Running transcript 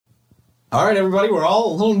All right, everybody, we're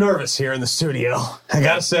all a little nervous here in the studio. I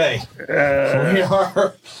gotta say,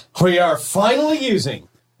 we are finally using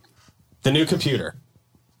the new computer.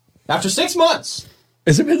 After 6 months.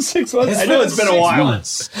 Has it been 6 months? I know it's been a while. I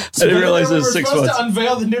didn't realize it was 6 months. We're supposed to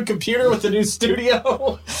unveil the new computer with the new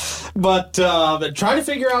studio, but trying to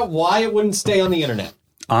figure out why it wouldn't stay on the internet.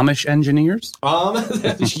 Amish engineers?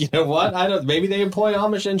 You know what? Maybe they employ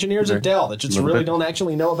Amish engineers at Dell that just really don't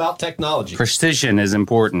actually know about technology. Precision is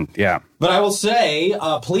important, yeah. But I will say,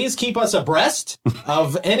 please keep us abreast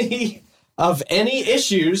of any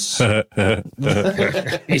issues.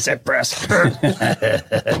 He said breast.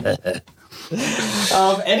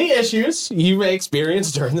 Of any issues you may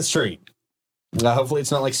experience during the stream. Hopefully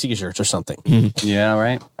it's not like seizures or something. Yeah,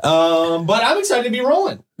 right. But I'm excited to be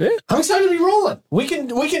rolling. Yeah. I'm excited to be rolling. We can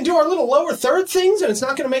do our little lower third things, and it's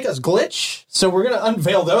not going to make us glitch. So we're going to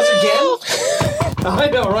unveil those again. I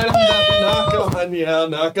know, right?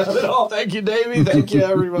 Knock on it all. Thank you, Davey. Thank you,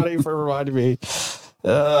 everybody, for reminding me.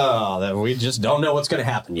 That we just don't know what's going to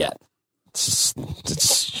happen yet.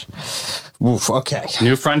 Oof, okay.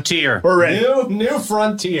 New frontier. We're ready. New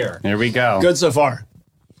frontier. Here we go. Good so far.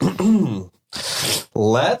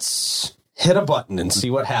 Let's hit a button and see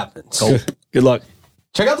what happens. Cool. Good luck.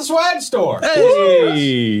 Check out the swag store.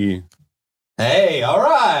 Hey. Hey, all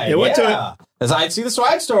right. Yeah, went to it. As I see the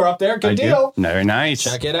swag store up there. Good deal. Very nice.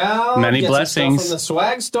 Check it out. Many Get blessings. Some stuff from the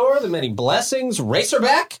swag store. The many blessings.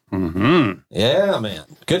 Racerback. Mm-hmm. Yeah, man.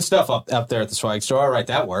 Good stuff up there at the swag store. All right,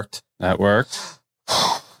 that worked. That worked.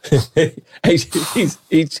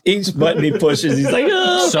 Each button he pushes, he's like,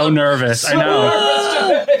 oh, so nervous. I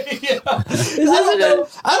know. Yeah.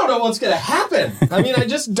 I don't know what's going to happen. I mean,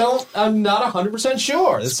 I'm not 100%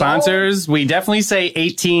 sure. Sponsors, we definitely say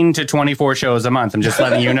 18 to 24 shows a month. I'm just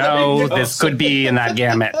letting you know this could be in that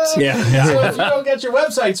gamut. Yeah. So if you don't get your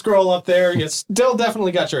website scroll up there, you still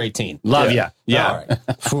definitely got your 18. Love ya. Yeah. All right.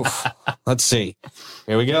 Oof. Let's see.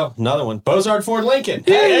 Here we go. Another one. Bozard Ford Lincoln.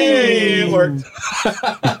 Hey, it worked.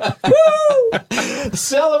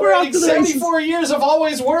 Celebrating 74 years of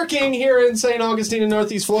always working here in St. Augustine in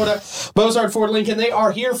Northeast Florida. Bozard Ford Lincoln, they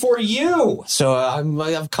are here for you. So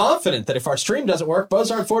I'm confident that if our stream doesn't work,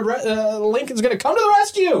 Bozard Ford Lincoln's going to come to the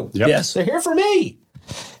rescue. Yep. Yes. They're here for me.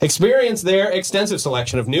 Experience their extensive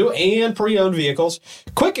selection of new and pre-owned vehicles,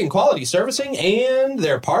 quick and quality servicing, and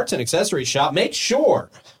their parts and accessories shop. Make sure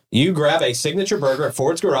you grab a signature burger at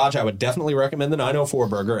Ford's Garage. I would definitely recommend the 904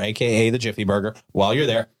 burger, a.k.a. the Jiffy Burger, while you're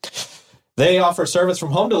there. They offer service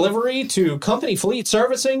from home delivery to company fleet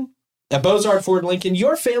servicing. At Bozard Ford Lincoln,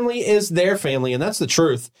 your family is their family, and that's the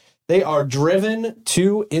truth. They are driven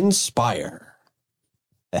to inspire.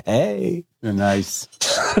 Hey. Nice.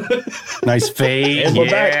 Nice fade. And we're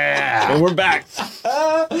back. And we're back.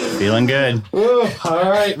 Feeling good. Ooh, all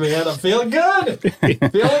right, man. I'm feeling good.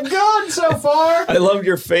 Feeling good so far. I loved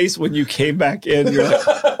your face when you came back in. You're like,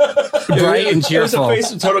 Bright and It was a cheerful.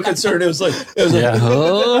 face of total concern. It was like,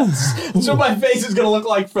 That's what my face is going to look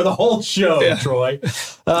like for the whole show, Troy.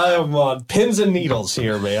 I'm on pins and needles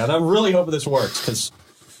here, man. I'm really hoping this works because,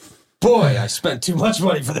 boy, I spent too much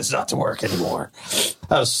money for this not to work anymore.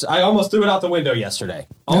 I almost threw it out the window yesterday.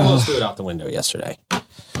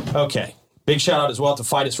 Okay. Big shout out as well to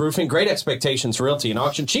Fidus Roofing, Great Expectations Realty and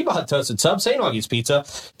Auction, Chiba Hut Toasted Sub, St. Augie's Pizza,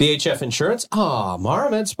 BHF Insurance,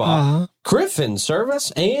 Mara Med Spa, Griffin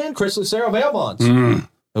Service, and Chris Lucero Bail Bonds.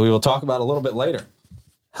 That we will talk about a little bit later.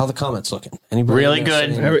 How the comments looking? Anybody Really good.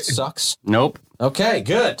 It sucks. Nope. Okay,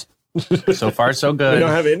 good. So far, so we good.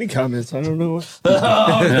 don't have any comments. I don't know.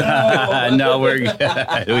 No, we're good.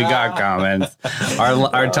 We got comments.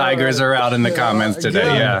 Our tigers are out in the comments today.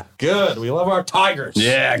 Good. Yeah. Good. We love our Tigers.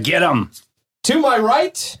 Yeah, get them. To my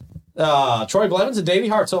right, Troy Blevins and Davey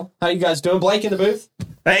Hartzell. How you guys doing? Blake in the booth?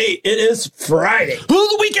 Hey, it is Friday.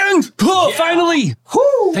 Oh, the weekend. Oh, Yeah. finally.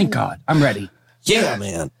 Woo. Thank God. I'm ready. Yeah,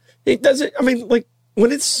 man. It doesn't, I mean, like,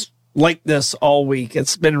 when it's like this all week,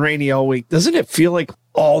 it's been rainy all week, doesn't it feel like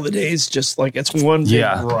all the days just like it's one big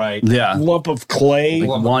Yeah. Right. Yeah. lump of clay?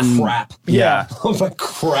 Lump of one- crap. Yeah. Lump of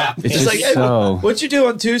crap. It's It's just like, hey, so. what'd you do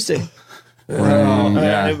on Tuesday?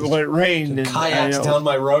 Yeah. When it rained. And Kayaks down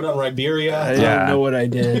my road on Riberia. I Yeah. don't know what I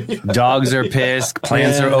did. Dogs are pissed.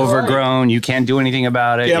 Plants Yeah. are overgrown. You can't do anything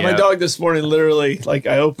about it. Yeah, my dog this morning literally, like,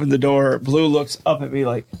 I opened the door, Blue looks up at me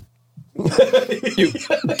like, you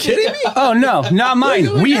kidding me? Oh, no, not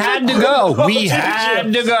mine. We had to go. We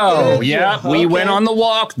had to go. Yeah, we went on the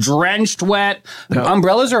walk, drenched, wet.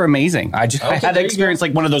 Umbrellas are amazing. I had there to you experience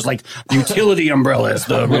like one of those like utility umbrellas,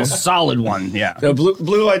 the real solid one. Yeah. No,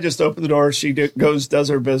 Blue, I just opened the door. She goes, does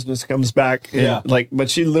her business, comes back. And, Yeah. like, but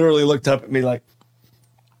she literally looked up at me like,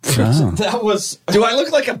 That was. Do I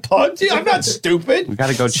look like a pug? I'm not stupid. We got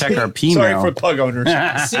to go check our P Sorry mail. for pug owners.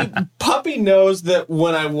 See, Puppy knows that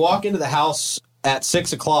when I walk into the house at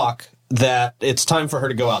 6 o'clock, that it's time for her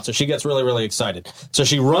to go out. So she gets really, really excited. So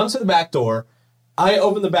she runs to the back door. I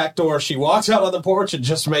open the back door. She walks out on the porch and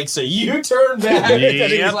just makes a U-turn back. And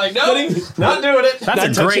he's like, no, not doing it. That's Not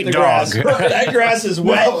a great touching the dog. grass. That grass is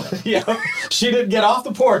wet. No, yeah, she didn't get off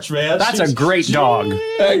the porch, man. That's a great dog.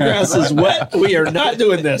 That grass is wet. We are not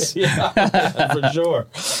doing this. Yeah, for sure.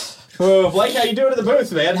 Oh, Blake, how you doing in the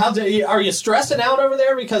booth, man? Are you stressing out over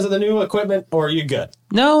there because of the new equipment, or are you good?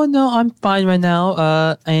 No, I'm fine right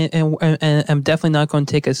now. And I'm definitely not going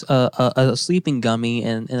to take a sleeping gummy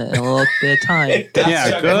in a little bit of time. That's Yeah,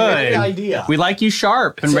 a good. great idea. We like you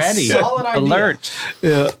sharp and It's a ready. solid idea. Alert.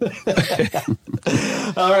 Yeah.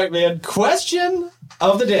 All right, man. Question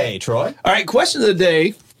of the day, Troy. All right. Question of the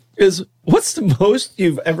day is: what's the most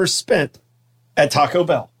you've ever spent at Taco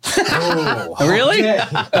Bell? Oh, Really? okay.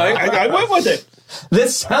 I went with it.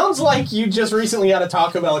 This sounds like you just recently had a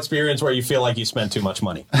Taco Bell experience where you feel like you spent too much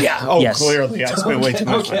money. Yeah. Oh, Yes. clearly I spent way too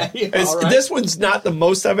much money. Okay, all right. This one's not the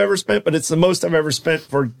most I've ever spent, but it's the most I've ever spent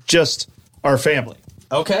for just our family.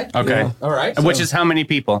 Okay. Okay. Yeah. All right. Which is how many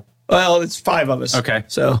people? Well, it's 5 of us. Okay.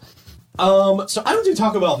 So So I don't do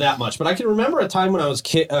Taco Bell that much, but I can remember a time when I was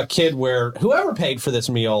a kid where whoever paid for this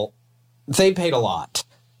meal, they paid a lot.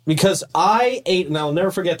 Because I ate, and I'll never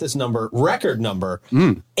forget this record number,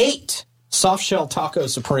 8 soft shell taco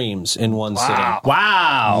supremes in one sitting.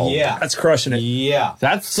 Wow. Yeah. that's crushing it. Yeah.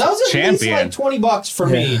 That's So that was at least champion. like $20 for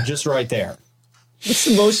me, just right there. What's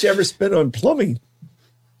the most you ever spent on plumbing?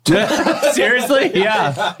 Seriously?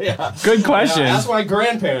 Yeah. Yeah. Good question. Ask my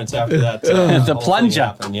grandparents after that. The whole thing plunger.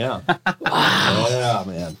 happened, yeah. Yeah,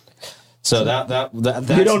 man. So that's You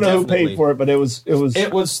don't know who definitely- paid for it, but it was.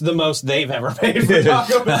 It was the most they've ever paid for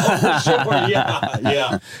Taco Bell, for sure.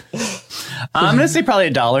 Yeah. I'm going to say probably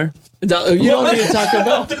 $1. You don't need a Taco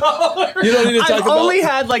Bell. You don't need a I've Taco Bell. only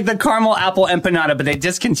had like the caramel apple empanada, but they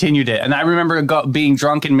discontinued it. And I remember being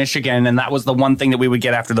drunk in Michigan, and that was the one thing that we would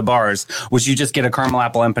get after the bars, was you just get a caramel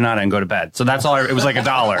apple empanada and go to bed. So that's all. It was like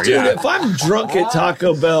 $1. Dude, Yeah. if I'm drunk at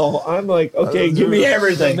Taco Bell, I'm like, okay, give me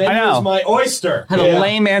everything. The I menu know. is my oyster. Had a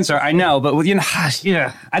lame answer, I know, but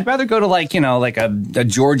yeah, I'd rather go to like a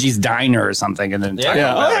Georgie's diner or something, and then Yeah.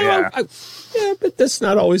 Taco Bell, yeah. Yeah, but that's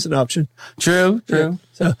not always an option. True.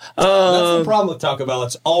 That's the problem with Taco Bell.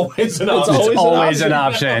 It's always an option. always Always an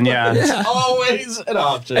option, yeah. It's always an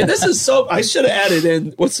option. And this is so. I should have added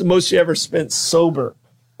in. What's the most you ever spent sober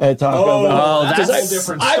at Taco Bell? Oh, 'Cause that's a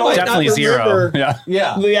different I story. might Definitely not zero. remember Yeah.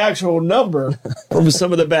 Yeah. the actual number from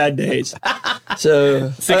some of the bad days.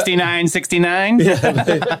 So, 69.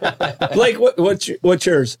 Blake, what's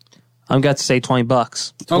yours? I'm got to say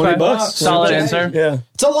 $20. Okay. $20? Solid Okay. answer. Yeah.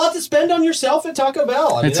 It's a lot to spend on yourself at Taco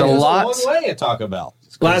Bell. I mean, It's a that goes lot. a long way at Taco Bell.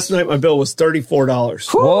 Last night my bill was $34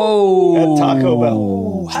 Whoa. at Taco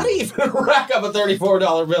Bell. How do you even rack up a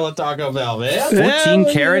 $34 bill at Taco Bell, man?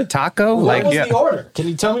 14 karat taco? What was the order? Can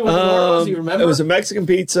you tell me what the order was? Do you remember? It was a Mexican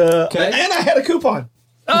pizza, Okay. and I had a coupon.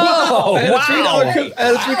 Oh, I had a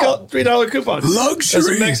wow. $3 coupon. Luxury.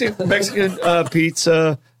 It was a Mexican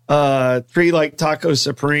pizza, 3 like taco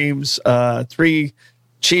supremes, 3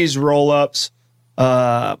 cheese roll-ups,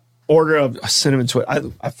 order of cinnamon twist. I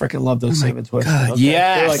freaking love those cinnamon twists.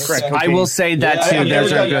 Yes. They're like crack I cocaine. will say that Yeah, too. I've never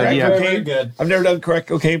Those are done good. crack Yeah. cocaine. Very good. I've never done crack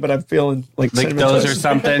cocaine, but I'm feeling like Like cinnamon those or twist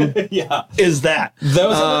something. Yeah. is that.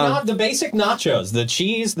 Those are not the basic nachos. The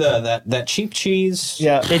cheese, that cheap cheese.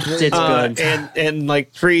 Yeah. It's good. And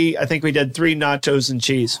like 3, I think we did 3 nachos and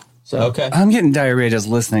cheese. So Okay. I'm getting diarrhea just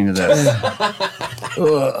listening to this.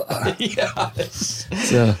 Yeah.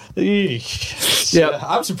 so. Eesh. Yeah.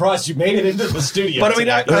 I'm surprised you made it into the studio. But I mean,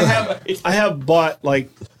 today. I have bought like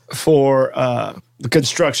for the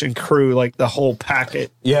construction crew like the whole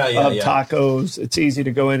packet of tacos. It's easy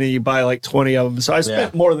to go in and you buy like 20 of them. So I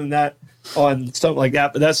spent more than that on something like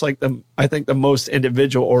that. But that's like I think the most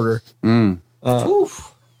individual order. Oof.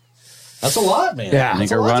 That's a lot, man. Yeah. That's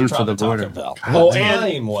Make a a lot run to for drop the at Taco border. Bell. Oh, What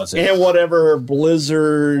time was it? And whatever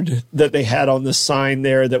blizzard that they had on the sign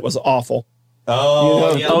there that was awful. Oh, You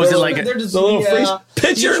know, yeah. oh, is it They're- like they're just- The little yeah. freeze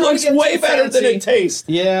picture You try to looks get way too better than fancy. it tastes.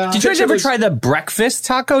 Yeah. Did you guys ever try the breakfast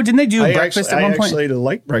taco? Didn't they do breakfast at one point? I actually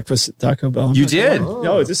like breakfast at Taco Bell. You did?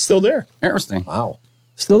 No, it's still there. Interesting. Wow.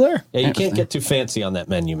 Still there. Yeah, you can't get too fancy on that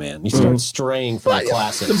menu, man. You start straying from the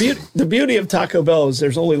classics. The beauty of Taco Bell is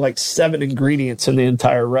there's only like 7 ingredients in the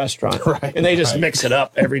entire restaurant, Right, and they just mix it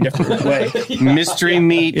up every different way. Mystery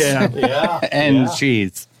meat Yeah. Yeah. and yeah.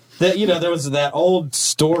 cheese. There was that old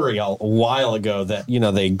story a while ago that,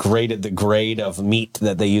 they graded the grade of meat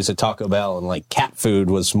that they use at Taco Bell, and like cat food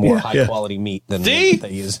was more high quality meat than they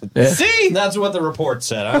use. See? That's what the report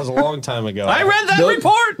said. That was a long time ago. I read that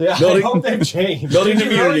report. Yeah, I hope they've changed. Building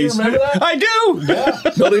immunities. Remember that? I do. Yeah.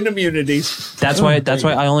 Building immunities. That's why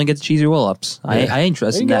I only get the cheesy roll-ups. I ain't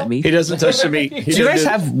interested in that meat. He doesn't touch the meat. Do you guys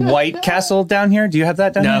have White Castle down here? Do you have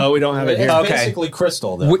that down here? No, we don't have it It's here. basically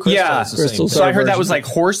crystal, though. Crystal. So I heard that was like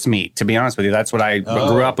horse meat, to be honest with you. That's what I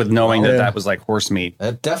grew up with, knowing that was like horse meat.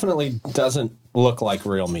 It definitely doesn't look like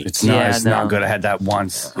real meat. It's not good. I had that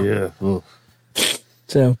once. Yeah.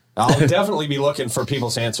 So I'll definitely be looking for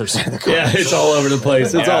people's answers in the comments. it's all over the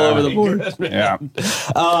place. It's all over the board. Yeah.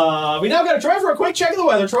 We now got to try for a quick check of the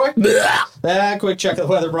weather, Troy. That quick check of the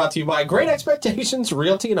weather brought to you by Great Expectations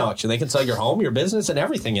Realty and Auction. They can sell your home, your business, and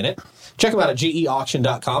everything in it. Check them out at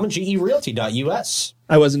geauction.com and gerealty.us.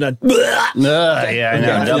 I wasn't done. I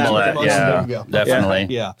know. Double that. There you go.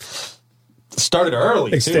 Definitely. Yeah. Started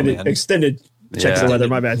early, Extended. Check the weather.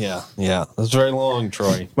 My bad. Yeah. That's very long,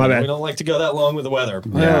 Troy. My bad. We don't like to go that long with the weather.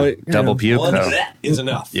 Yeah. Double puke. One of that is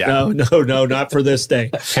enough. Yeah. No, not for this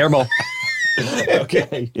day. Terrible.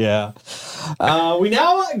 Okay. Yeah. We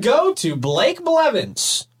now go to Blake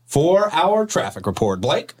Blevins for our traffic report.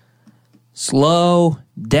 Blake? Slow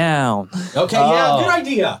down. Okay, yeah, good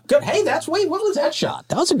idea. Good. Hey, what was that shot?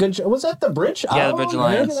 That was a good shot. Was that the bridge? Yeah, the Bridge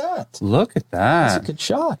Alliance. Look at that. Look at that. That's a good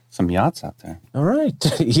shot. Some yachts out there. All right.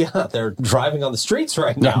 Yeah, they're driving on the streets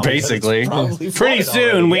right now. Basically. Pretty Pretty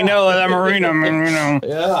soon, we know that marina,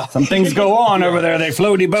 Yeah. some things go on over there. They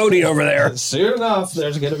floaty boaty over there. Soon enough,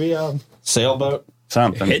 there's going to be a sailboat.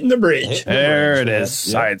 Something. Hitting the bridge. There it is.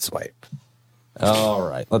 Sideswipe. All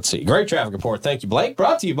right, let's see. Great traffic report. Thank you, Blake.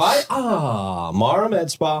 Brought to you by Mara Med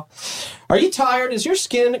Spa. Are you tired? Is your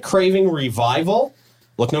skin craving revival?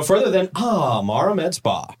 Look no further than Mara Med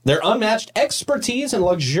Spa. Their unmatched expertise and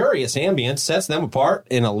luxurious ambience sets them apart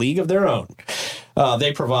in a league of their own.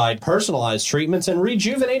 They provide personalized treatments and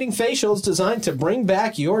rejuvenating facials designed to bring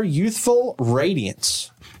back your youthful radiance.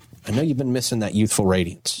 I know you've been missing that youthful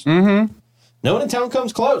radiance. Mm-hmm. No one in town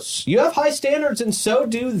comes close. You have high standards, and so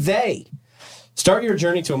do they. Start your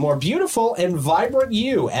journey to a more beautiful and vibrant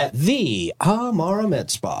you at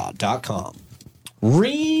theamaramedspa.com.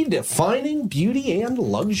 Redefining beauty and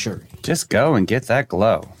luxury. Just go and get that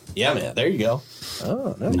glow. Yeah, man. There you go.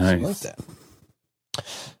 Oh, nice. I like that.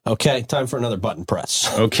 Okay, time for another button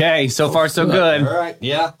press. Okay, so far so good. All right,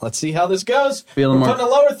 yeah. Let's see how this goes. Feeling We're more- putting a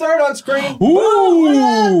lower third on screen.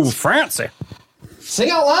 Ooh, fancy. Sing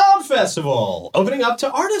Out Loud Festival, opening up to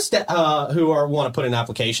artists that, who want to put in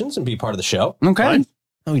applications and be part of the show. Okay. How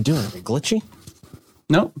are we doing? Are we glitchy?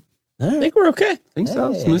 Nope. I think we're okay. Think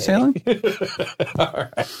so. Smooth sailing. All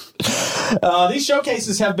right. These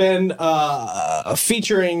showcases have been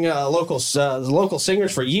featuring local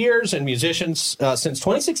singers for years and musicians since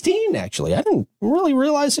 2016, actually. I didn't really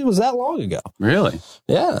realize it was that long ago. Really?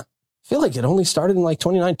 Yeah. I feel like it only started in like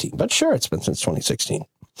 2019, but sure, it's been since 2016.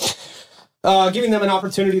 Giving them an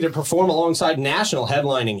opportunity to perform alongside national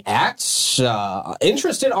headlining acts.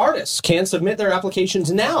 Interested artists can submit their applications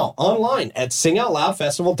now online at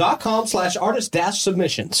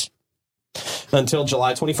singoutloudfestival.com/artist-submissions until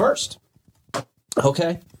July 21st.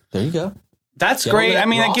 Okay, there you go. That's Get great. on that I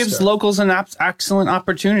mean, it gives roster. locals an excellent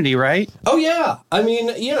opportunity, right? Oh yeah, I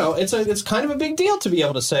mean, it's kind of a big deal to be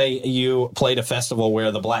able to say you played a festival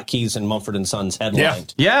where the Black Keys and Mumford & Sons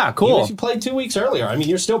headlined. Yeah, Even cool. if you played 2 weeks earlier, I mean,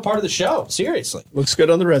 you're still part of the show. Seriously. Looks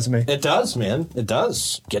good on the resume. It does, man. It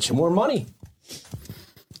does. Get you more money.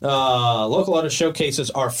 Local artist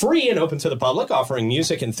showcases are free and open to the public, offering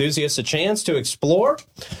music enthusiasts a chance to explore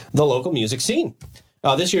the local music scene.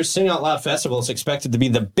 This year's Sing Out Loud Festival is expected to be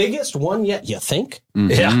the biggest one yet, you think?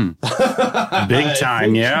 Yeah. Big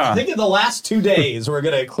time, I think in the last 2 days, we're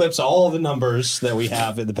going to eclipse all the numbers that we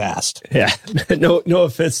have in the past. Yeah. No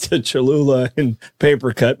offense to Cholula and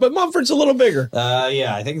Paper Cut, but Mumford's a little bigger.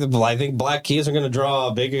 Yeah, I think Black Keys are going to draw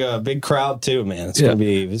a big crowd too, man. It's going to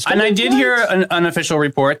be. And I did hear an unofficial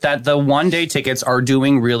report that the one-day tickets are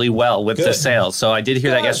doing really well with the sales. So I did hear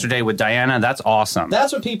that yesterday with Diana. That's awesome.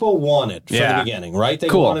 That's what people wanted from the beginning, right? They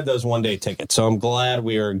wanted those one-day tickets. So I'm glad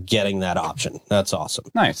we are getting that option. That's awesome.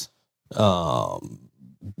 Nice.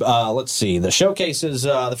 Let's see. The showcases,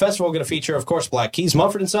 the festival going to feature, of course, Black Keys,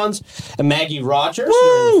 Mumford & Sons, and Maggie Rogers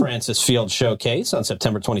during the Francis Field Showcase on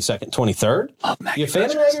September 22nd, 23rd. Oh, Maggie You a fan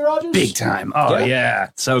Rogers. of Maggie Rogers? Big time. Oh,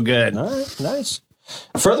 yeah. So good. All right, nice.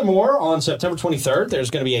 Furthermore, on September 23rd, there's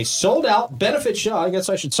going to be a sold-out benefit show. I guess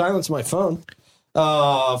I should silence my phone.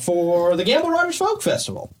 For the Gamble Riders Folk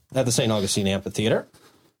Festival at the St. Augustine Amphitheater,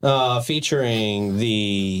 featuring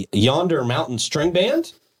the Yonder Mountain String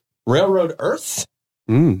Band, Railroad Earth,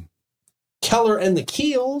 Keller and the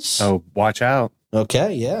Keels. Oh, watch out.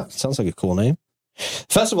 Okay, yeah. Sounds like a cool name.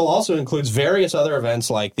 Festival also includes various other events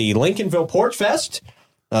like the Lincolnville Porch Fest,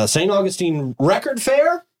 St. Augustine Record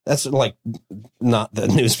Fair. That's like not the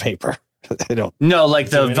newspaper. They don't. No, like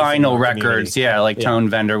the vinyl records. Yeah, like Tone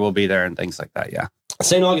Vendor will be there and things like that. Yeah.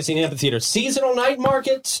 St. Augustine Amphitheater Seasonal Night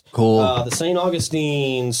Market. Cool. The St.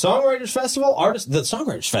 Augustine Songwriters Festival. The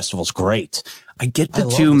Songwriters Festival's great. I get the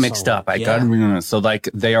two mixed up. I got to so like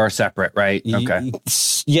they are separate, right? Okay.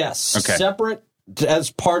 Yes. Okay. Separate as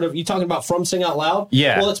part of, you talking about from Sing Out Loud?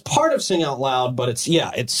 Yeah. Well, it's part of Sing Out Loud, but it's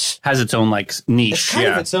has its own like niche. It's kind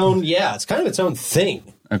of its own, it's kind of its own thing.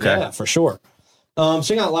 Okay. Yeah, for sure.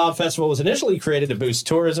 Sing Out Loud Festival was initially created to boost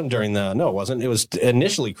tourism during the... No, it wasn't. It was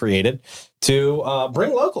initially created to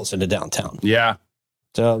bring locals into downtown. Yeah.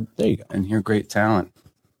 So, there you go. And hear great talent.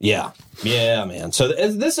 Yeah. Yeah, man. So,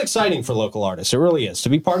 this is exciting for local artists. It really is. To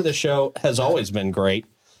be part of the show has always been great.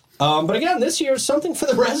 But again, this year is something for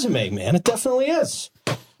the resume, man. It definitely is.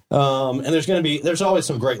 And there's always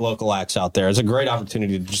some great local acts out there. It's a great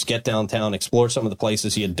opportunity to just get downtown, explore some of the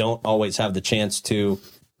places you don't always have the chance to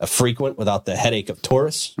frequent without the headache of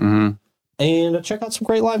tourists, and check out some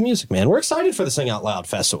great live music, man. We're excited for the Sing Out Loud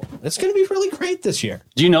Festival. It's going to be really great this year.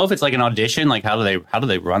 Do you know if it's like an audition? Like how do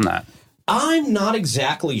they run that? I'm not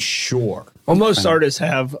exactly sure. Well, most artists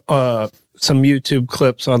have some YouTube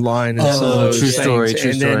clips online. And true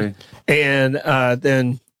story. And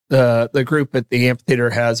then the group at the amphitheater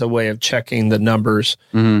has a way of checking the numbers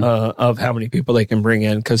of how many people they can bring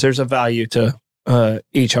in, because there's a value to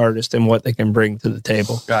each artist and what they can bring to the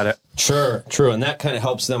table. Got it. Sure, true. And that kind of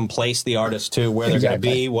helps them place the artist too, where they're going to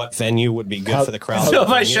be, what venue would be good for the crowd. So if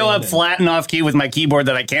I show up flat and off key with my keyboard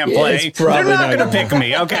that I can't play, they're not going to pick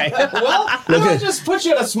me. Okay. Well, I'll just put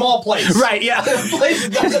you in a small place. Right, yeah. A place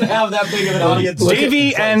that doesn't have that big of an audience.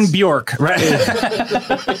 Davey and Bjork, right?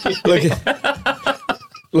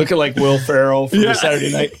 Looking like Will Ferrell from the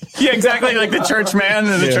Saturday Night. Yeah, exactly, like the church man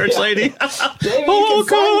and the church lady. Davey, you can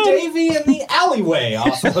find Davey in the alleyway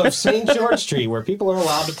off of St. George Street, where people are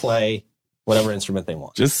allowed to play whatever instrument they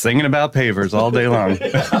want. Just singing about pavers all day long.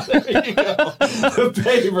 There you go. The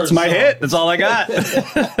pavers. It's my hit. That's all I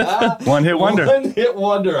got. One hit wonder. One hit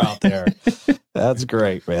wonder out there. That's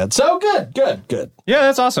great, man. So good. Yeah,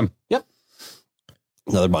 that's awesome. Yep.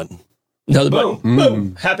 Another button.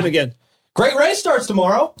 Boom. Happen again. Great race starts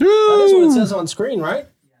tomorrow. That is what it says on screen, right?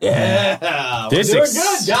 Yeah. We're doing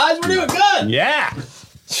good, guys. We're doing good. Yeah.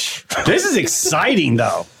 This is exciting,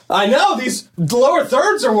 though. I know. These lower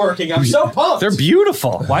thirds are working. I'm so pumped. They're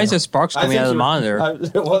beautiful. Why is there sparks coming out of the monitor?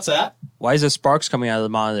 What's that? Why is there sparks coming out of the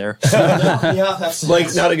monitor? Yeah, that's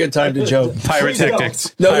like not a good time to joke.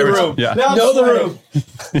 Pyrotechnics. Know the room. Yeah. Know the room.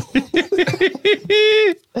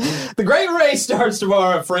 The great race starts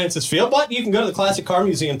tomorrow at Francis Field, but you can go to the Classic Car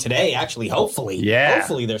Museum today, actually, hopefully. Yeah.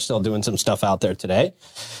 Hopefully they're still doing some stuff out there today.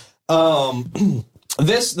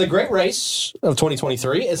 The Great Race of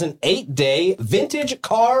 2023 is an 8-day vintage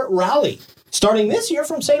car rally starting this year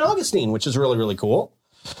from St. Augustine, which is really, really cool.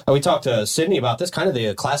 We talked to Sydney about this, kind of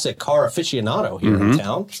the classic car aficionado here in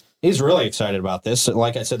town. He's really excited about this.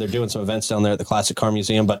 Like I said, they're doing some events down there at the Classic Car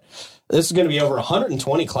Museum, but this is going to be over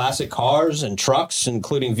 120 classic cars and trucks,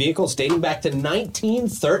 including vehicles dating back to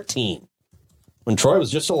 1913, when Troy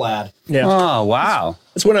was just a lad. Yeah. Oh, wow.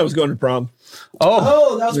 That's when I was going to prom.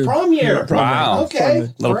 Oh, that was prom year. Yeah, prom wow. year. Okay.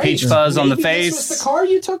 Little great. peach fuzz on the Maybe face. This was the car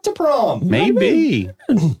you took to prom. Maybe.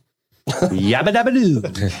 Yabba dabba doo.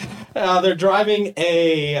 They're driving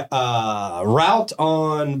a route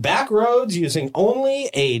on back roads using only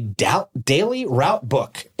a daily route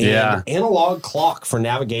book and analog clock for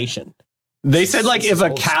navigation. They said like if a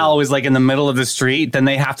cow is like in the middle of the street, then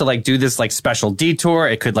they have to like do this like special detour.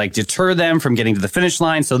 It could like deter them from getting to the finish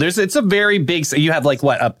line. So it's a very big. So you have like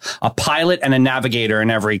what a pilot and a navigator in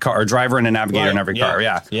every car, or driver and a navigator in every car.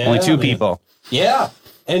 Yeah, only two people. Yeah,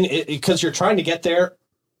 and because you're trying to get there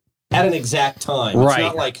at an exact time. It's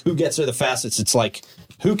not like who gets there the fastest. It's like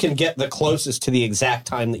who can get the closest to the exact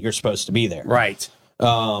time that you're supposed to be there. Right.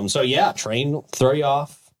 So yeah, train will throw you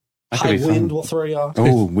off. High wind will throw you off.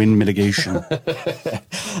 Oh, wind mitigation.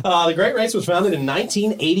 The Great Race was founded in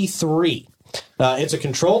 1983. It's a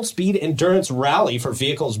controlled speed endurance rally for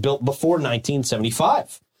vehicles built before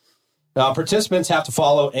 1975. Participants have to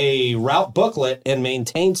follow a route booklet and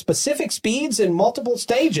maintain specific speeds in multiple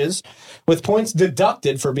stages, with points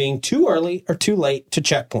deducted for being too early or too late to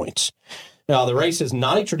checkpoints. Now, the race is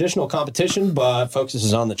not a traditional competition, but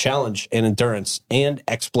focuses on the challenge and endurance and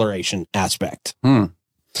exploration aspect.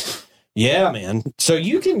 Yeah, man. So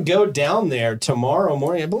you can go down there tomorrow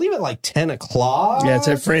morning, I believe at like 10 o'clock. Yeah, it's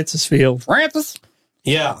at Francis Field. Francis.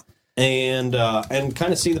 Yeah. and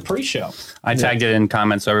kind of see the pre-show. I tagged it in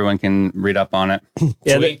comments so everyone can read up on it.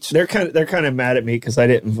 Yeah, they're kind of mad at me because I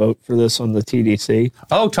didn't vote for this on the TDC.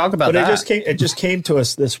 Oh, talk about that. But it just came to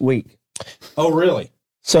us this week. Oh, really?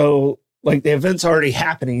 So like the event's already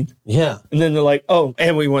happening. Yeah. And then they're like, oh,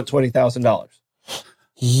 and we want $20,000.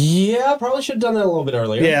 Yeah, probably should have done that a little bit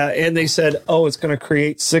earlier. Yeah, and they said, oh, it's going to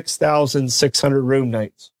create 6,600 room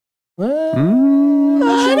nights.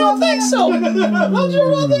 I don't think so. Not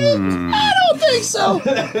sure about that. I don't think so.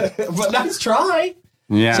 But nice try.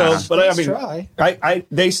 Yeah. So, but nice try.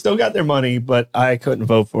 They still got their money, but I couldn't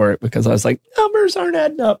vote for it because I was like, numbers aren't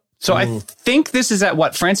adding up. So I think this is at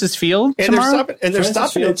what, Francis Field tomorrow? They're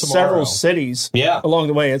stopping at several cities along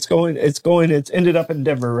the way. It's ended up in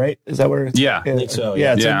Denver, right? Is that where it's I think so.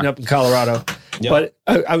 Yeah, it's ended up in Colorado. Yep.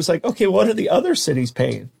 But I was like, okay, what are the other cities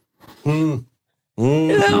paying? You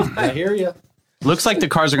know? I hear you. Looks like the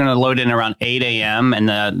cars are going to load in around 8 a.m.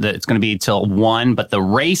 and it's going to be till 1, but the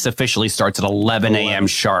race officially starts at 11 a.m.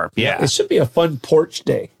 sharp. Yeah. It should be a fun porch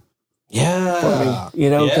day. Yeah.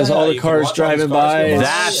 Because all the cars driving by.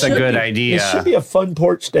 That's a good idea. It should be a fun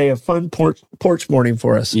porch day, a fun porch morning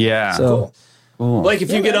for us. Yeah. So, cool. Like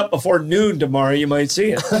if you get up before noon tomorrow, you might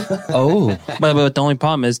see it. But the only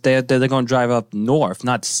problem is they're going to drive up north,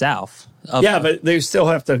 not south. But they still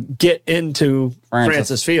have to get into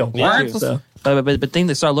Francis Field. Yeah. But things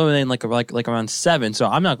they start illuminating like around 7, so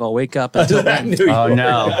I'm not going to wake up until then. Oh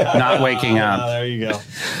no, not waking up. There you go.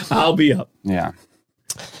 I'll be up. Yeah.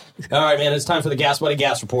 All right, man. It's time for the Gas Buddy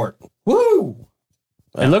Gas Report. Woo!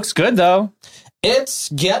 It looks good though. It's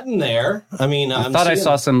getting there. I mean, I thought I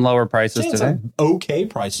saw some lower prices today. Some okay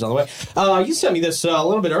prices on the way. You sent me this a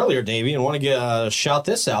little bit earlier, Davey, and want to shout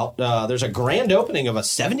this out. There's a grand opening of a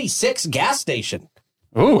 76 gas station.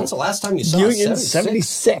 Ooh. When's the last time you saw Union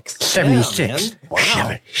 76? 76.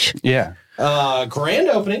 Wow. Yeah. Grand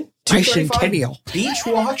opening. Bicentennial. Beach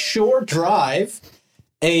Walk Shore Drive.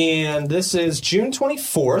 And this is June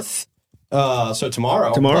 24th. So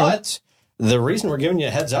tomorrow. But the reason we're giving you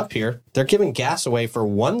a heads up here, they're giving gas away for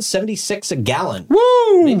 $1.76 a gallon.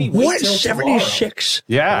 Woo! Maybe wait till 176.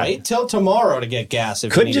 Yeah. Wait till tomorrow to get gas.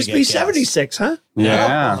 If Couldn't you need just to get be gas. 76, huh?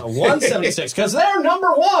 Yeah. 176 because they're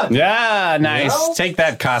number one. Yeah, nice. You know? Take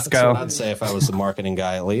that, That's what Costco. I'd say if I was the marketing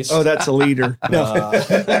guy, at least. Oh, that's a leader. No.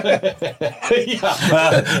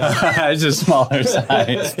 It's a smaller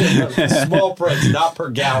size. Small print, not per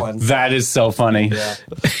gallon. That is so funny. Yeah.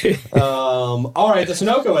 All right, the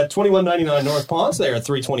Sunoco at $21.99 North Ponce. They are at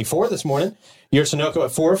 $3.24 this morning. Your Sunoco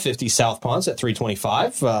at $4.50 South Ponce at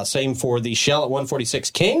 $3.25. Same for the Shell at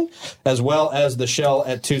 $1.46 King, as well as the Shell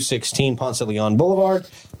at $2.16 Ponce de Leon Boulevard.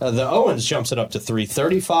 The Owens jumps it up to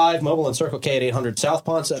 $3.35. Mobile and Circle K at 800 South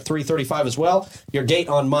Ponce at $3.35 as well. Your Gate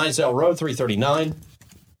on Mizell Road, $3.39.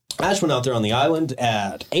 Ashwin out there on the island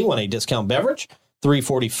at A1A Discount Beverage,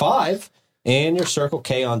 $3.45. And your Circle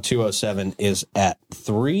K on 207 is at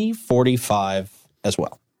 $3.45 as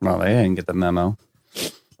well. Well, they didn't get the memo.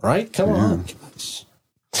 Right? Come on.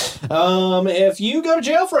 If you go to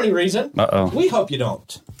jail for any reason, we hope you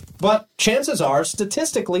don't. But chances are,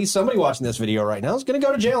 statistically, somebody watching this video right now is going to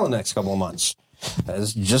go to jail in the next couple of months.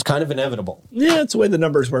 It's just kind of inevitable. Yeah, it's the way the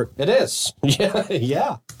numbers work. It is.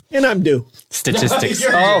 Yeah. And I'm due. Statistics.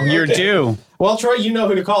 You're due. Well, Troy, you know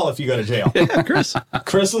who to call if you go to jail. Chris.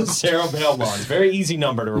 Chris Lucero Bail Bonds. Very easy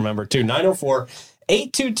number to remember, too.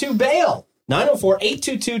 904-822-BAIL.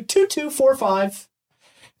 904-822-2245.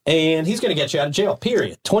 And he's going to get you out of jail,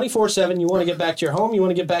 period. 24/7. You want to get back to your home. You want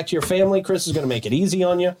to get back to your family. Chris is going to make it easy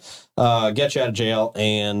on you, get you out of jail,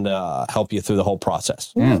 and help you through the whole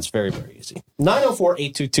process. It's very, very easy.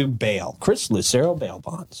 904-822-BAIL. Chris Lucero Bail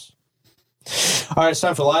Bonds. All right, it's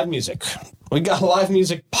time for live music. We got live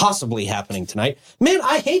music possibly happening tonight. Man,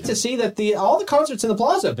 I hate to see that all the concerts in the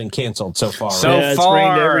Plaza have been canceled so far. It's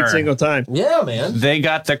rained every single time. Yeah, man. They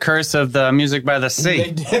got the curse of the music by the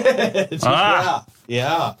sea. They did.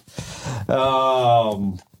 Yeah.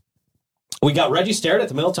 We got Reggie Starrett at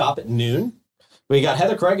the Milltop at noon. We got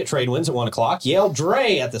Heather Craig at Trade Winds at 1 o'clock. Yale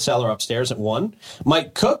Dre at the Cellar upstairs at 1.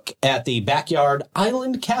 Mike Cook at the Backyard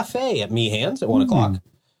Island Cafe at Meehan's at 1 o'clock.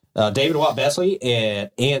 David Watt Besley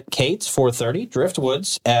at Aunt Kate's 4:30.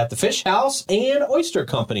 Driftwoods at the Fish House and Oyster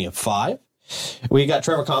Company at 5. We got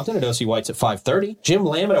Trevor Compton at O.C. White's at 5:30. Jim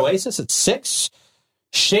Lamb at Oasis at 6.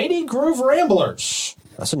 Shady Groove Ramblers.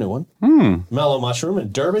 That's a new one. Mellow Mushroom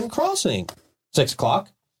and Durban Crossing. 6 o'clock.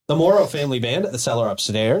 The Morrow Family Band at the Cellar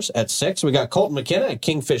upstairs at 6. We got Colton McKenna at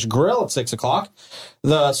Kingfish Grill at 6 o'clock.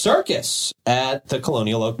 The Circus at the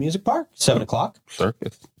Colonial Oak Music Park, 7 o'clock.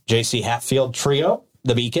 Circus. J.C. Hatfield Trio,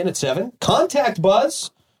 The Beacon at 7. Contact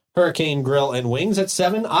Buzz Hurricane Grill and Wings at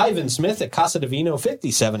 7. Ivan Smith at Casa Divino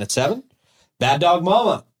 57 at 7. Bad Dog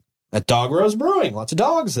Mama at Dog Rose Brewing. Lots of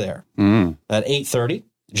dogs there. At 8:30.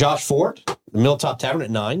 Josh Ford, the Milltop Tavern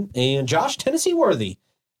at 9. And Josh Tennessee Worthy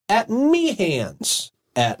at Meehan's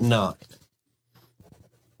at 9.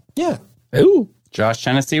 Yeah. Ooh. Josh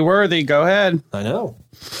Tennessee Worthy, go ahead. I know.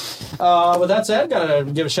 With that said, gotta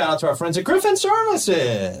give a shout out to our friends at Griffin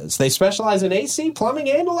Services. They specialize in AC, plumbing,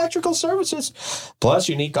 and electrical services, plus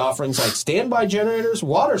unique offerings like standby generators,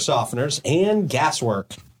 water softeners, and gas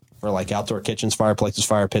work for like outdoor kitchens, fireplaces,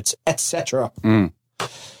 fire pits, etc. They're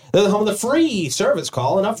the home of the free service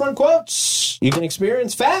call and upfront quotes. You can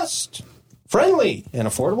experience fast, friendly, and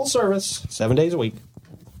affordable service 7 days a week.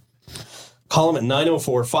 Call them at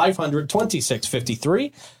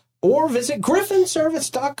 904-500-2653 or visit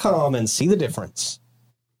griffinservice.com and see the difference.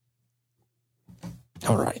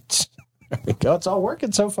 All right. There we go. It's all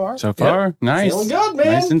working so far. Nice. Feeling good, man.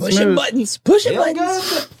 Nice and Pushing buttons. Pushing buttons.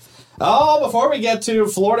 Good. Oh, before we get to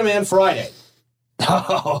Florida Man Friday.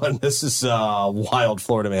 Oh, and this is Wild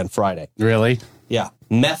Florida Man Friday. Really? Yeah.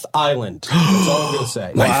 Meth Island. That's all I'm going to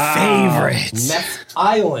say. My favorite. Meth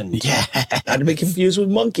Island. Yeah. Not to be confused with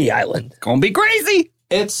Monkey Island. Gonna be crazy.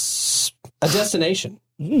 It's a destination.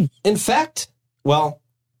 In fact, well,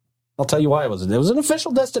 I'll tell you why it was. It was an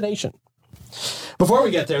official destination. Before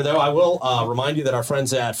we get there, though, I will remind you that our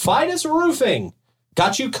friends at Fidus Roofing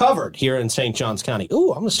got you covered here in St. Johns County.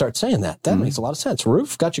 Ooh, I'm going to start saying that. That makes a lot of sense.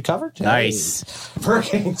 Roof got you covered? Nice. Hey.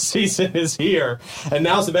 Hurricane season is here, and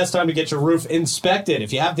now's the best time to get your roof inspected.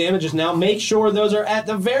 If you have damages now, make sure those are at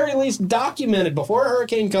the very least documented before a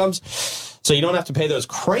hurricane comes, so you don't have to pay those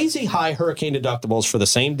crazy high hurricane deductibles for the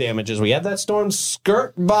same damages. We had that storm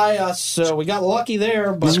skirt by us, so we got lucky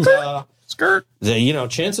there, but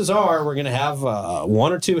chances are we're going to have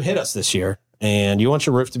one or two hit us this year, and you want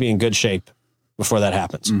your roof to be in good shape before that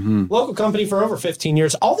happens. Local company for over 15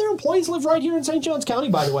 years. All their employees live right here in St. Johns County,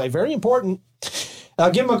 by the way. Very important.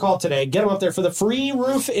 Give them a call today. Get them up there for the free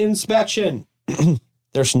roof inspection.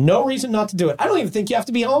 There's no reason not to do it. I don't even think you have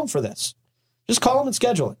to be home for this. Just call them and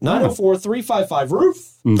schedule it.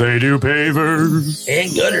 904-355-ROOF. They do pavers.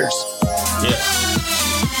 And gutters. Yeah.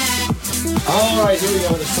 All right, here we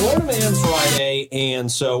go. It's Florida Man Friday,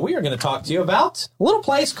 and so we are going to talk to you about a little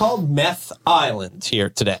place called Meth Island here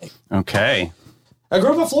today. Okay. A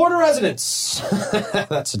group of Florida residents,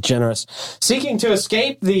 that's generous, seeking to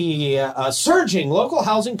escape the surging local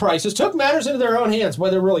housing prices, took matters into their own hands. Boy,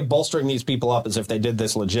 they're really bolstering these people up as if they did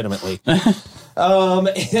this legitimately.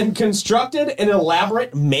 And constructed an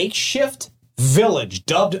elaborate makeshift village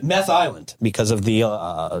dubbed Meth Island because of the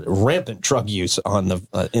rampant drug use in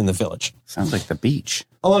the village. Sounds like the beach.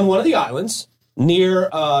 On one of the islands near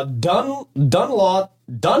Dunlawton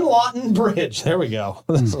Bridge. There we go.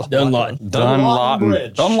 Dunlawton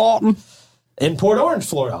Bridge. Dunlawton. In Port Orange,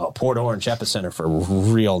 Florida. Oh, Port Orange, epicenter for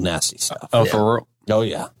real nasty stuff. Oh, yeah. For real? Oh,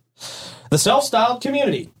 yeah. The self-styled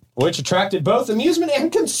community, which attracted both amusement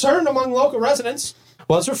and concern among local residents,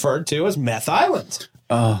 was referred to as Meth Island.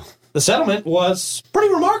 Oh. The settlement was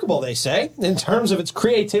pretty remarkable, they say, in terms of its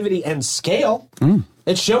creativity and scale.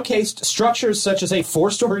 It showcased structures such as a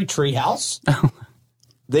 4-story treehouse.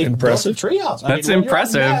 They impressive built a treehouse. That's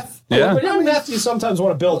impressive. When you're on meth, you sometimes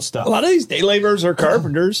want to build stuff. A lot of these day laborers are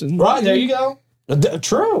carpenters. Right, there you go.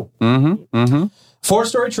 True.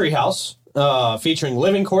 4-story treehouse featuring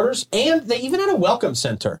living quarters, and they even had a welcome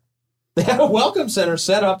center. They had a welcome center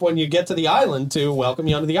set up when you get to the island to welcome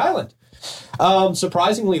you onto the island.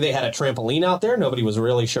 Surprisingly, they had a trampoline out there. Nobody was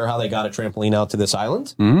really sure how they got a trampoline out to this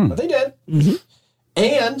island, but they did.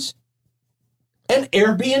 And an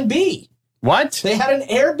Airbnb. What? They had an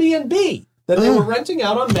Airbnb that they were renting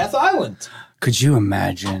out on Meth Island. Could you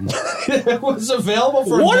imagine? It was available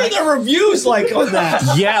for... What are the reviews like on that?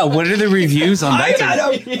 Yeah, what are the reviews on that?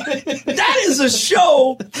 That is a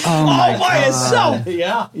show all by itself.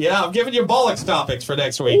 Yeah. I'm giving you bollocks topics for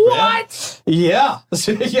next week. What? Man. Yeah.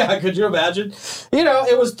 Yeah, could you imagine?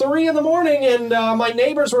 It was 3 a.m. and my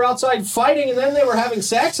neighbors were outside fighting, and then they were having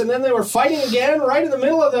sex, and then they were fighting again right in the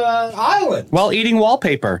middle of the island. While eating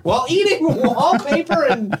wallpaper.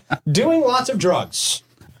 And doing lots of drugs.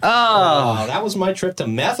 Oh, that was my trip to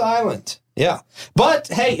Meth Island. Yeah. But,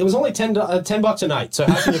 hey, it was only $10 a night, so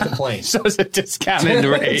how can you complain? So it's a discounted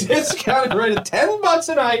rate. Discounted rate of $10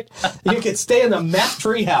 a night. You could stay in the meth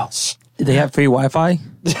treehouse. Did they have free Wi-Fi?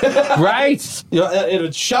 Right. It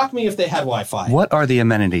would shock me if they had Wi-Fi. What are the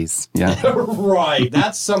amenities? Yeah. Right.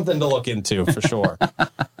 That's something to look into for sure.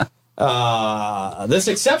 This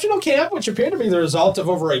exceptional camp, which appeared to be the result of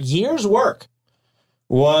over a year's work,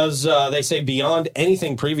 was, they say, beyond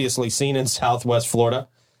anything previously seen in Southwest Florida.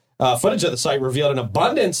 Footage of the site revealed an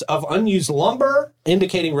abundance of unused lumber,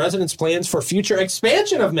 indicating residents' plans for future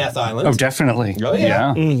expansion of Meth Island. Oh, definitely. Oh,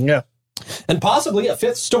 yeah. Yeah. And possibly a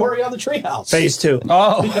 5th story on the treehouse. Phase 2.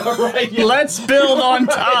 Oh, Yeah, right, yeah. Let's build on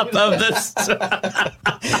top of this.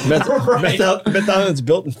 Meth Island's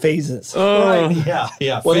built in phases. Right,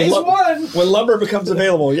 yeah. Phase 1. When lumber becomes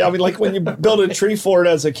available. Yeah, I mean, like when you build a tree fort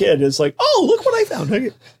as a kid, it's like, oh, look what I found. You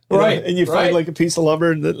know, Right, and you find like a piece of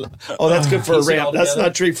lumber, and then, oh, that's good for a piece it ramp. all That's together.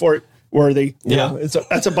 not tree fort worthy. You Yeah. know,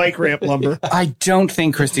 that's a bike ramp lumber. I don't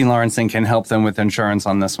think Christine Lawrenson can help them with insurance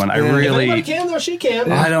on this one. I If anybody really, can, though, she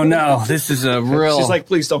can. I don't know. This is a real. She's like,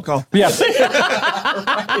 please don't call. yeah.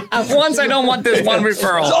 Once I don't want this one It's the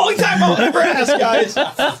referral. only time I'll ever ask, guys.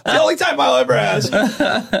 The only time I'll ever ask.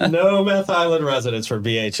 No Meth Island residents for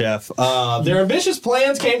BHF. Their ambitious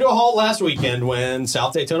plans came to a halt last weekend when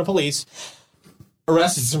South Daytona police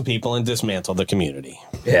arrested some people and dismantled the community.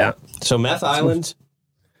 Yeah. So Meth Island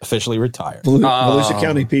officially retired. Volusia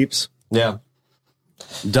County peeps. Yeah.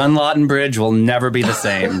 Dunlawton Bridge will never be the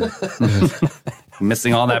same.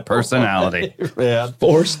 Missing all that personality. Yeah.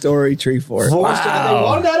 4-story tree fort. They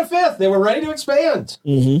wanted out a 5th. They were ready to expand.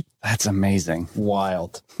 That's amazing.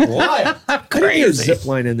 Wild. Crazy. A zip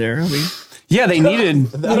line in there. I mean, Yeah, they needed.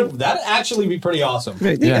 That'd actually be pretty awesome.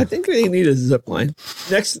 I think they need a zip line.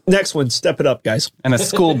 Next one, step it up, guys. And a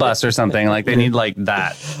school bus or something. Like they need like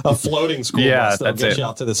that. A floating school Yeah, bus that'll that's get it. you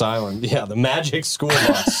out to this island. Yeah, the magic school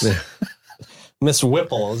bus. Miss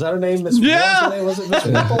Whipple. Is that her name? Miss Yeah. what was her name? Was it Miss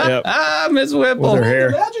Whipple? Yep. Ah, Miss Whipple. With her The hair.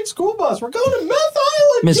 magic school bus. We're going to Meth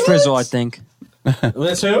Island. Miss kids! Frizzle, I think.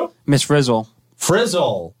 Miss who? Miss Frizzle.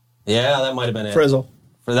 Frizzle. Yeah, that might have been it. Frizzle.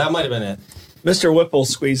 That might have been it. Mr. Whipple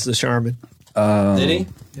squeezed the Charmin. Did he?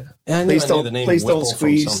 Yeah. I knew the name Please don't Whipple from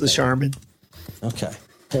sneeze the something. Charmin. Okay.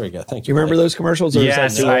 There we go. Thank You you. remember those commercials? Or is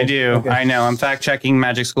Yes, that new? I do. Okay. I know. I'm fact checking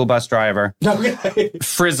Magic School Bus Driver. Okay.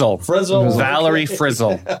 Frizzle. Frizzle. Valerie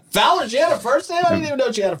Frizzle. Valerie, she had a first name? I didn't even know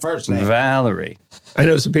she had a first name. Valerie. I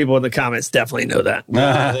know some people in the comments definitely know that.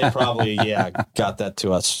 They probably, got that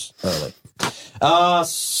to us early.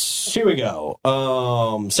 Here we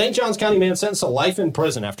go. St. Johns County man sentenced to life in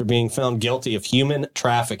prison after being found guilty of human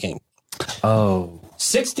trafficking. Oh.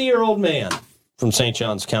 60-year-old man from St.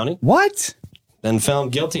 Johns County What? been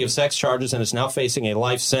found guilty of sex charges and is now facing a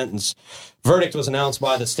life sentence. Verdict was announced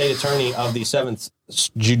by the state attorney of the 7th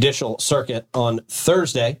Judicial Circuit on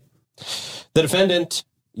Thursday. The defendant,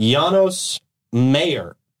 Janos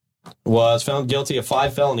Mayer, was found guilty of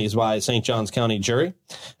 5 felonies by a St. Johns County jury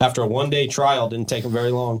after a one-day trial. Didn't take him very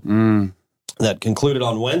long. That concluded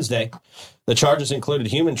on Wednesday. The charges included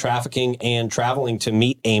human trafficking and traveling to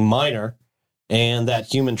meet a minor, and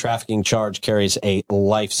that human trafficking charge carries a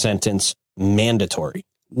life sentence mandatory.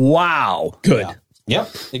 Wow. Good. Yeah. Yep,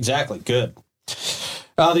 exactly. Good.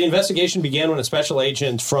 The investigation began when a special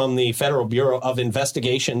agent from the Federal Bureau of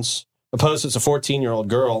Investigations posted a 14-year-old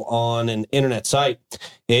girl on an internet site.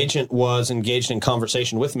 The agent was engaged in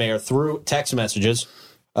conversation with Mayer through text messages.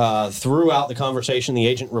 Throughout the conversation, the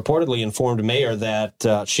agent reportedly informed Mayer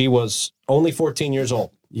that she was only 14 years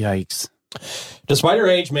old. Yikes. Despite her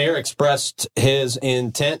age, Mayer expressed his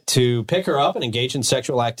intent to pick her up and engage in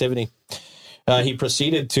sexual activity. He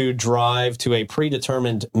proceeded to drive to a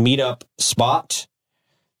predetermined meetup spot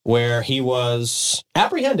where he was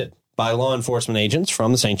apprehended by law enforcement agents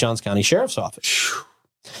from the St. Johns County Sheriff's Office.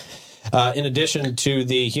 In addition to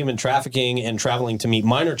the human trafficking and traveling to meet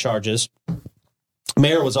minor charges,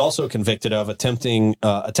 Mayer was also convicted of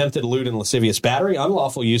attempted lewd and lascivious battery,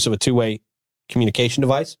 unlawful use of a two-way communication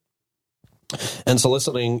device, and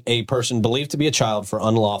soliciting a person believed to be a child for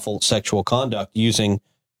unlawful sexual conduct using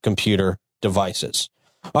computer devices.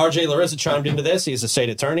 R.J. Larissa chimed into this. He's a state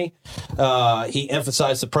attorney. He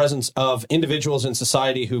emphasized the presence of individuals in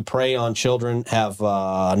society who prey on children have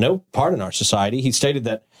no part in our society. He stated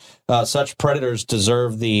that such predators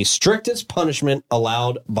deserve the strictest punishment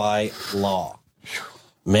allowed by law.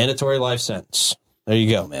 Mandatory life sentence. There you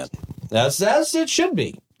go, man. That's it should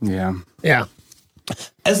be. Yeah. Yeah.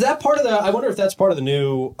 Is that part of I wonder if that's part of the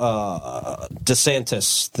new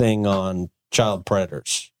DeSantis thing on child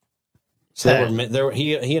predators. So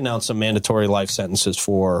he announced some mandatory life sentences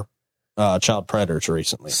for child predators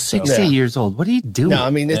recently. 60 years old. What are you doing? No, I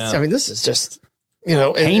mean, this is just, and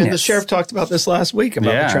the Heinous. sheriff talked about this last week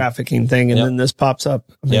about Yeah. the trafficking thing, and Yep. then this pops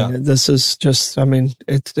up. I mean, Yeah. this is just,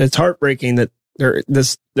 it's heartbreaking that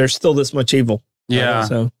there's still this much evil. Yeah.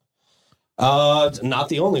 So Not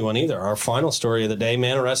the only one either. Our final story of the day: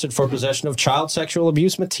 man arrested for possession of child sexual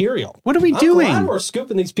abuse material. What are we I'm doing? glad we're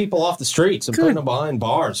scooping these people off the streets and putting them behind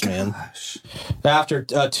bars, man. After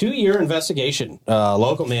a 2-year investigation, a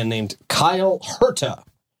local man named Kyle Herta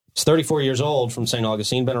He's 34 years old from St.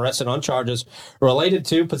 Augustine, been arrested on charges related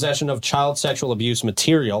to possession of child sexual abuse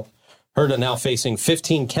material. Herta now facing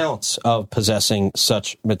 15 counts of possessing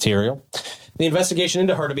such material. The investigation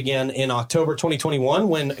into Herta began in October 2021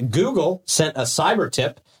 when Google sent a cyber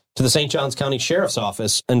tip to the St. Johns County Sheriff's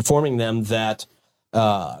Office informing them that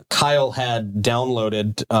Kyle had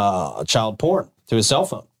downloaded child porn to his cell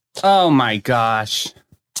phone. Oh, my gosh.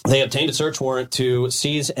 They obtained a search warrant to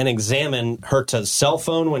seize and examine Herta's cell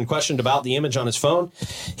phone. When questioned about the image on his phone,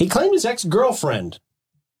 he claimed his ex-girlfriend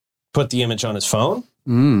put the image on his phone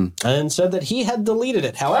and said that he had deleted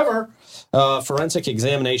it. However, forensic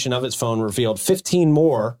examination of his phone revealed 15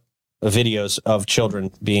 more videos of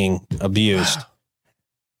children being abused.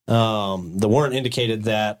 The warrant indicated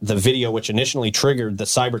that the video, which initially triggered the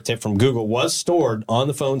cyber tip from Google, was stored on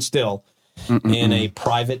the phone still in a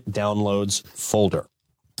private downloads folder.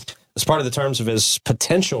 As part of the terms of his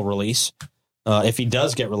potential release, if he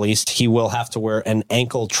does get released, he will have to wear an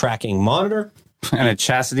ankle tracking monitor. And a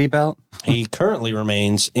chastity belt? He currently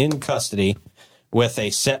remains in custody with a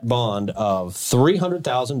set bond of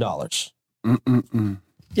 $300,000.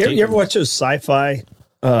 You ever watch those sci-fi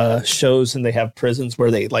shows and they have prisons where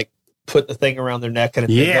they like put the thing around their neck and if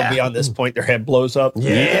they go beyond this point, their head blows up?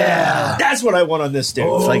 Yeah. That's what I want on this dude.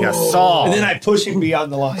 It's like a saw. And then I push him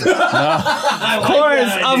beyond the line.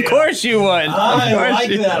 Of course you would. I like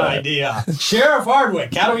that idea. Sheriff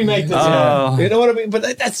Hardwick, how do we make this happen? You know what I mean? But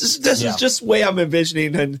this is just the way I'm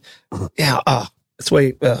envisioning. And it's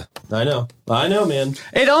way. I know, man.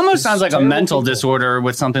 It almost sounds like a mental disorder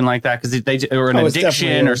with something like that, because or an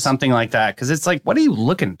addiction or something like that. Because it's like, what are you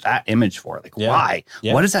looking at that image for? Like, why?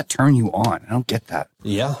 Yeah. What does that turn you on? I don't get that.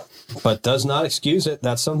 Yeah, but does not excuse it.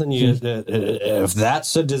 That's something you. If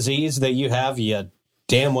that's a disease that you have, you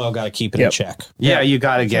damn well got to keep it in check. Yeah, you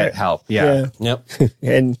got to get help. Yeah. Yep.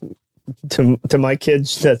 And to my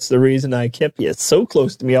kids, that's the reason I kept you so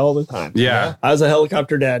close to me all the time. Yeah. I was a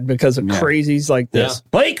helicopter dad because of crazies like this.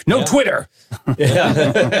 Blake, no Twitter.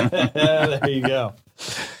 There you go.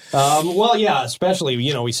 Well, yeah, especially,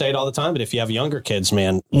 we say it all the time, but if you have younger kids,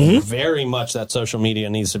 man, very much that social media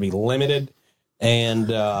needs to be limited. And,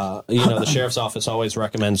 the sheriff's office always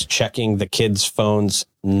recommends checking the kids' phones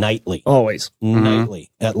nightly. Always.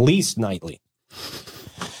 Nightly. At least nightly.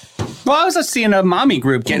 Well, I was just seeing a mommy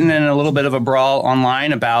group getting in a little bit of a brawl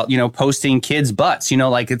online about, posting kids' butts.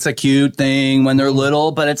 Like it's a cute thing when they're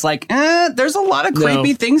little, but it's like, there's a lot of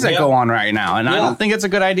creepy things that go on right now. And I don't think it's a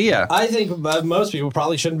good idea. I think most people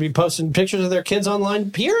probably shouldn't be posting pictures of their kids online,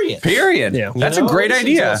 period. Yeah. That's a great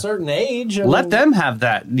idea. Until a certain age. Let them have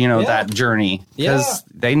that, that journey. Because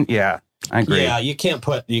I agree. Yeah, you can't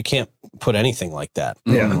put anything like that.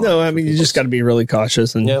 Yeah. No, I mean, you just got to be really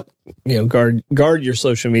cautious and, guard your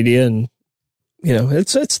social media and,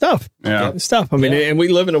 it's tough. Yeah. It's tough. I mean, and we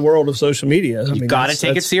live in a world of social media. You've got to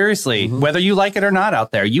take it seriously. Whether you like it or not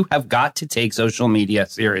out there, you have got to take social media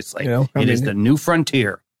seriously. It is the new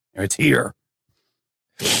frontier. It's here.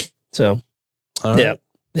 So, yeah.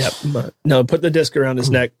 No, put the disc around his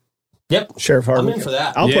neck. Yep. Sheriff Hardwick. I'm in for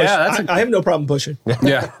that. I'll push. I have no problem pushing.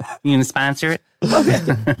 Yeah. You can sponsor it? Okay.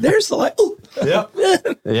 There's the light. Oh. Yep.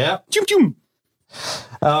 Yep. Choom, choom.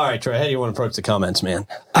 All right, Troy, how do you want to approach the comments, man?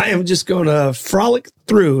 I am just going to frolic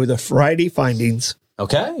through the Friday findings.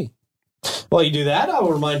 Okay. While you do that, I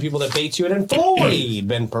will remind people that Bates Hewitt and Floyd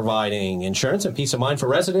been providing insurance and peace of mind for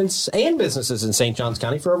residents and businesses in St. Johns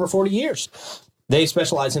County for over 40 years. They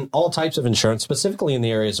specialize in all types of insurance, specifically in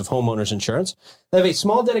the areas of homeowners insurance. They have a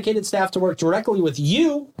small dedicated staff to work directly with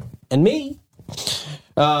you and me.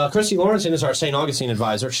 Christy Lawrenson is our St. Augustine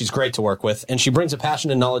advisor. She's great to work with, and she brings a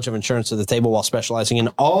passion and knowledge of insurance to the table while specializing in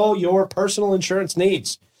all your personal insurance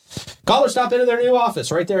needs. Call or stop into their new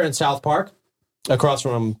office right there in South Park, across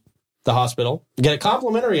from the hospital. Get a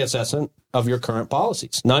complimentary assessment of your current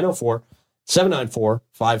policies.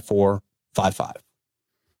 904-794-5455.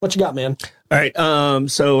 What you got, man? All right.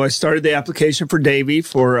 So I started the application for Davey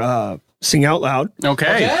for Sing Out Loud.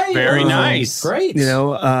 Okay. Very nice. Great.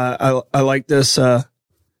 I like this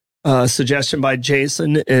suggestion by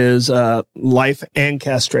Jason is life and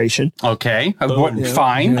castration. Okay.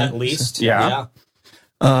 Fine. At least. Yeah.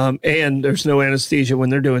 And there's no anesthesia when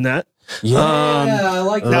they're doing that. Yeah, I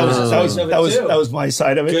like that. That was my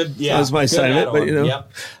side of it. Good. Yeah. That was my side of it.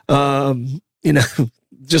 But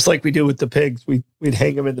just like we do with the pigs, we'd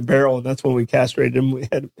hang them in the barrel, and that's when we castrated them. We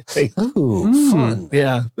had fun.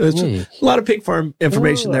 Yeah, a lot of pig farm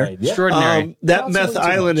information there. Yeah. Extraordinary. That Meth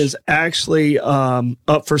Island is actually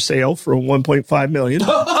up for sale for $1.5 million.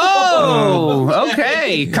 Oh,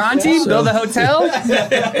 okay. Conti, build a hotel?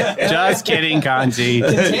 Just kidding, Conti.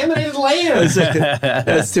 Contaminated land.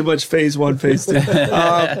 That's too much phase 1, phase 2.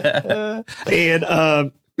 And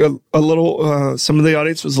a little, some of the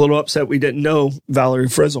audience was a little upset we didn't know Valerie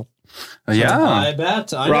Frizzle. Yeah. I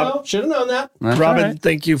bet. I know. Should have known that. That's Robin, right.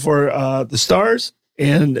 thank you for the stars.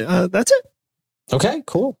 And that's it. Okay,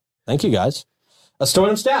 cool. Thank you, guys. A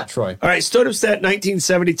Stoidum stat, Troy. All right, Stoidum stat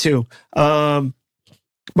 1972.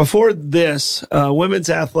 Before this, women's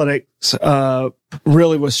athletics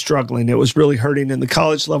really was struggling. It was really hurting in the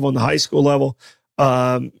college level and the high school level.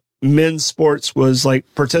 Men's sports was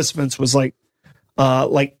like participants was like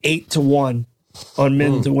 8-1 on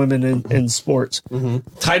men to women in sports.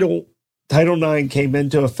 Title IX came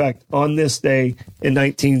into effect on this day in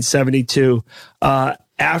 1972.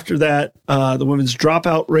 After that, the women's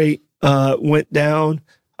dropout rate went down.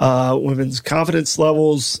 Women's confidence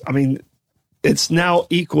levels, I mean, it's now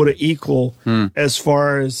equal to equal as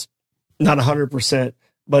far as not 100%,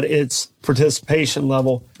 but its participation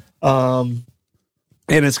level. And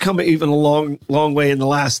it's come even a long way in the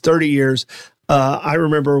last 30 years. I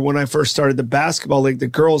remember when I first started the basketball league, the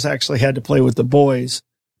girls actually had to play with the boys.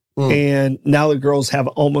 And now the girls have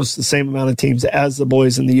almost the same amount of teams as the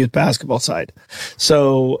boys in the youth basketball side.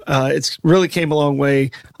 So it's really came a long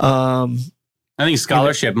way. I think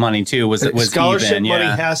scholarship money too was scholarship even, money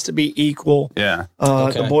has to be equal. Yeah.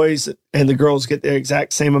 The boys and the girls get the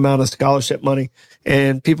exact same amount of scholarship money.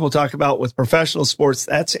 And people talk about with professional sports,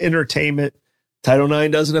 that's entertainment. Title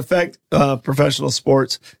IX doesn't affect professional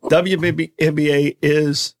sports. WNBA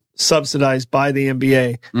is subsidized by the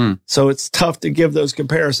NBA. So it's tough to give those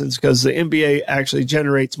comparisons because the NBA actually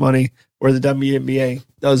generates money where the WNBA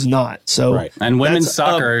does not. So right. And women's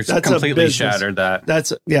soccer completely shattered that.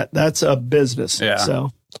 That's a business. Yeah.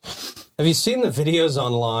 So have you seen the videos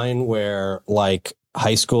online where like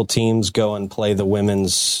high school teams go and play the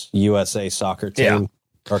women's USA soccer team?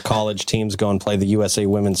 Or college teams go and play the USA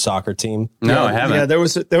women's soccer team? No, I haven't. Yeah, there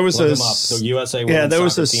was So USA women's there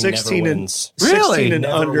was a soccer 16 team and 16 and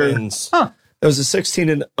under. Wins. There was a 16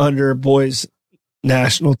 and under boys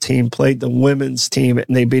national team played the women's team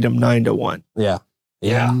and they beat them 9-1. Yeah.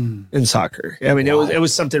 In soccer. I mean, it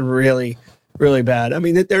was something really, really bad. I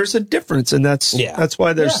mean, there's a difference, and that's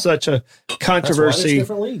why there's such a controversy. That's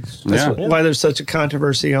why there's different leagues. That's why there's such a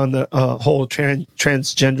controversy on the whole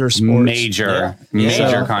transgender sports. Major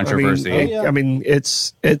controversy. I mean,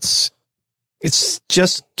 it's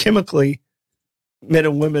just chemically, men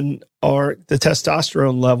and women the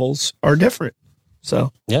testosterone levels are different.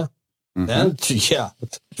 So And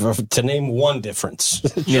to name one difference,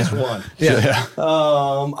 just one.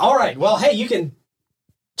 All right. Well, hey, you can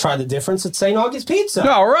try the difference at St. Augie's Pizza.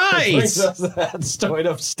 All right. Brings us that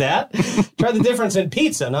Stoidum stat. Try the difference in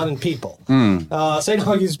pizza, not in people. St.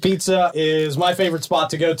 Augie's Pizza is my favorite spot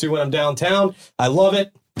to go to when I'm downtown. I love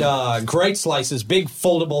it. Great slices, big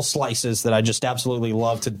foldable slices that I just absolutely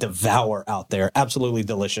love to devour out there. Absolutely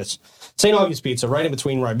delicious. St. Augie's Pizza, right in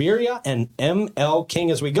between Riberia and ML King.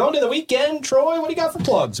 As we go into the weekend, Troy, what do you got for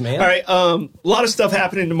plugs, man? All right, a lot of stuff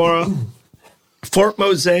happening tomorrow. Fort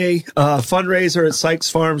Mose fundraiser at Sykes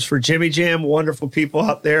Farms for Jimmy Jam. Wonderful people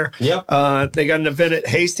out there. Yep. They got an event at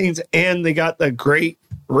Hastings, and they got the great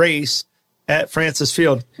race at Francis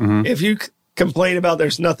Field. If you complain about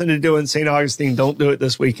there's nothing to do in St. Augustine, don't do it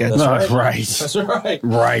this weekend. That's right. That's right.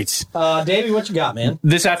 Right. Davey, what you got, man?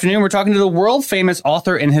 This afternoon, we're talking to the world-famous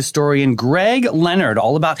author and historian Greg Leonard,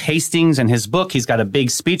 all about Hastings and his book. He's got a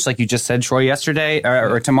big speech, like you just said, Troy, yesterday,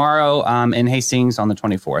 or tomorrow in Hastings on the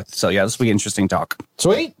 24th. So, yeah, this will be interesting talk.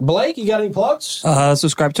 Sweet. Blake, you got any plugs?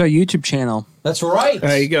 Subscribe to our YouTube channel. That's right.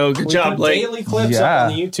 There you go. Good job, Blake. Daily clips up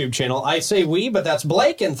on the YouTube channel. I say we, but that's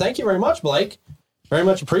Blake, and thank you very much, Blake. Very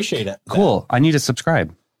much appreciate it. Cool. I need to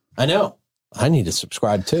subscribe. I know. I need to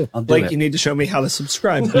subscribe too. Blake, you need to show me how to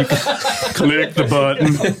subscribe. Click the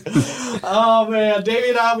button. Oh, man.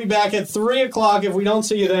 Davey and I will be back at 3 o'clock. If we don't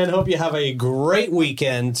see you then, hope you have a great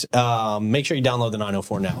weekend. Make sure you download the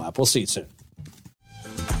 904 Now app. We'll see you soon.